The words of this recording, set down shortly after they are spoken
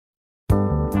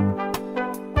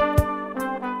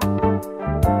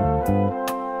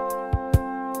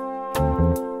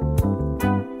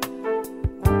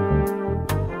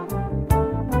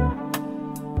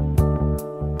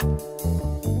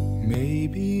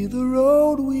Maybe the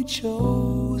road we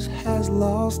chose has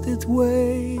lost its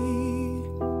way,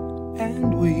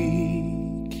 and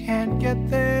we can't get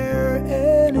there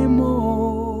anymore.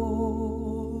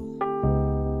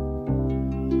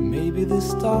 Maybe the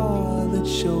star that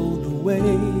showed the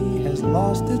way has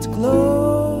lost its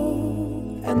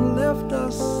glow and left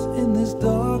us in this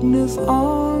darkness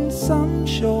on some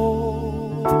shore.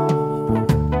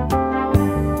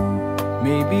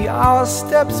 Maybe our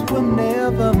steps were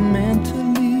never meant to lead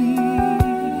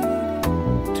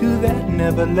to that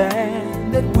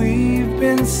Neverland that we've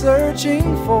been searching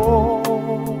for.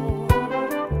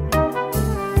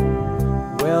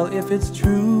 Well, if it's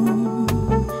true,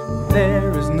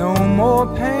 there is no more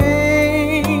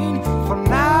pain. For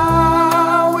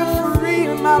now we're free,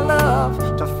 my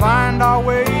love, to find our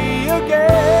way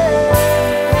again.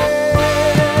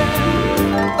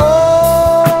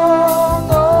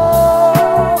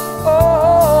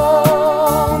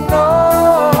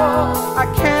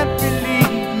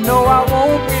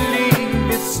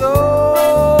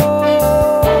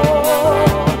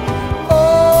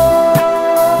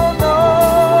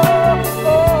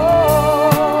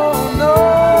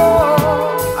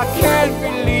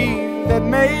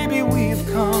 Maybe we've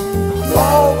come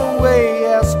all the way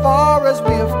as far as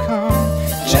we have come,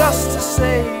 just to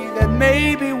say that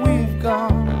maybe we've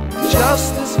gone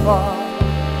just as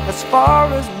far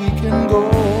as we can go.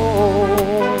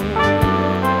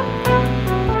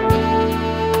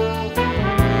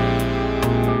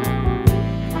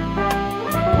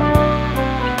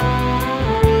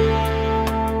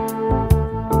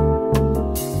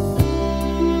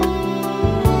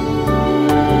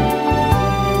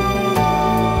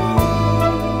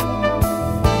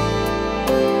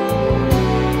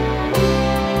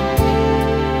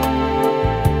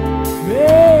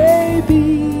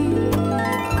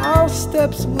 Our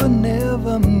steps were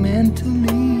never meant to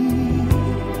lead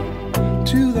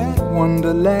to that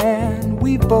wonderland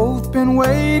we've both been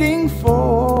waiting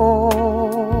for.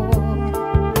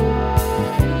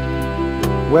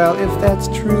 Well, if that's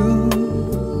true,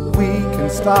 we can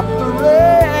stop the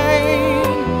rain,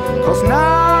 'cause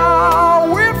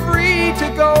now we're free to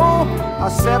go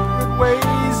our separate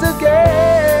ways again.